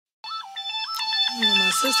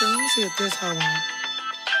My sister, let me see if this hold on.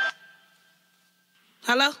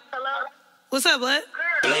 Hello? Hello? What's up, bud?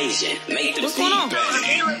 Blazing, make the What's going on?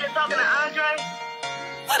 You was just talking to Andre?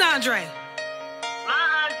 What Andre?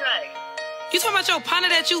 My Andre. You talking about your partner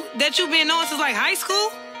that you been knowing since like high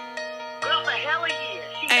school? Girl, for hell of years.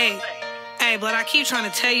 She Hey, but I keep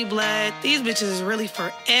trying to tell you, blood, these bitches is really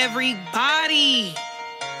for everybody.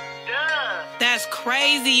 Duh. That's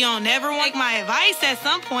crazy. You don't never want my advice at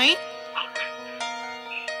some point.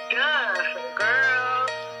 Duh. Girl.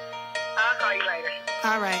 I'll call you later.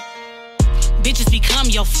 All right. Bitches become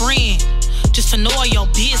your friend just to know all your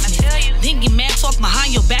business. Then get mad, talk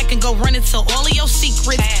behind your back and go run and tell all of your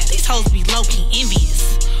secrets. These hoes be low-key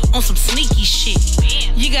envious on some sneaky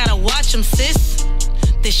shit. You gotta watch them, sis.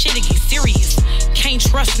 This shit'll get serious. Can't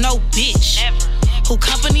trust no bitch. Who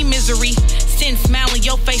company misery. Sitting smile in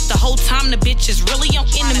your face the whole time the bitch is really your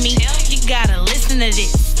enemy. You gotta listen to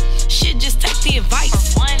this. Shit, just take the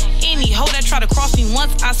advice. Any hoe that try to cross me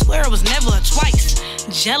once, I swear it was never a twice.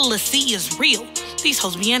 Jealousy is real. These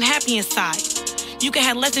hoes be unhappy inside. You can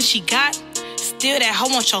have less than she got, still that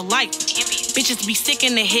hoe want your life. Bitches be sick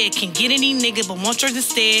in the head, can get any nigga but want yours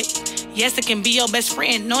instead. Yes, it can be your best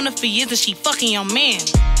friend, known her for years and she fucking your man.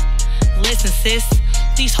 Listen, sis,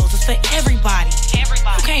 these hoes is for everybody.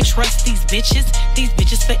 You can't trust these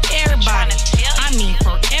bitches for everybody. I mean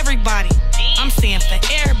for everybody. I'm saying for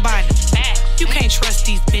everybody. You can't trust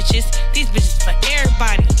these bitches for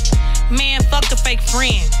everybody. Man, fuck a fake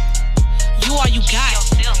friend. You all you got.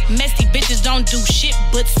 Messy bitches don't do shit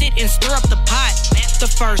but sit and stir up the pot. The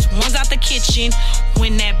first ones out the kitchen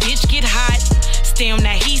when that bitch get hot. Stay on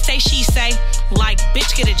that he say, she say, like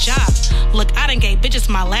bitch get a job. Look, I done gave bitches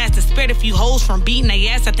my last and spared a few hoes from beating they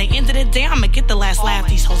ass. At the end of the day, I'ma get the last laugh.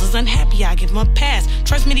 These hoes is unhappy, I give them a pass.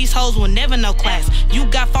 Trust me, these hoes will never know class. You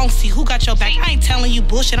got phone, see who got your back. I ain't telling you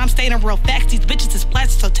bullshit, I'm stating real facts. These bitches is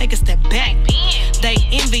plastic, so take a step back. They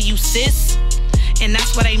envy you, sis, and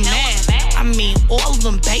that's why they mad. I mean, all of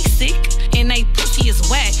them basic, and they pussy is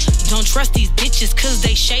whack. Don't trust these bitches, cause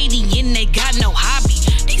they shady and they got no hobby.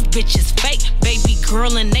 These bitches fake, baby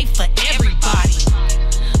girl, and they for everybody.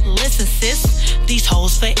 Listen, sis, these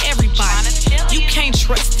hoes for everybody. You can't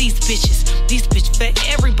trust these bitches for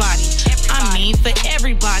everybody. I mean for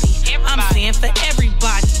everybody. I'm saying for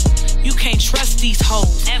everybody. You can't trust these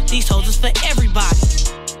hoes is for everybody.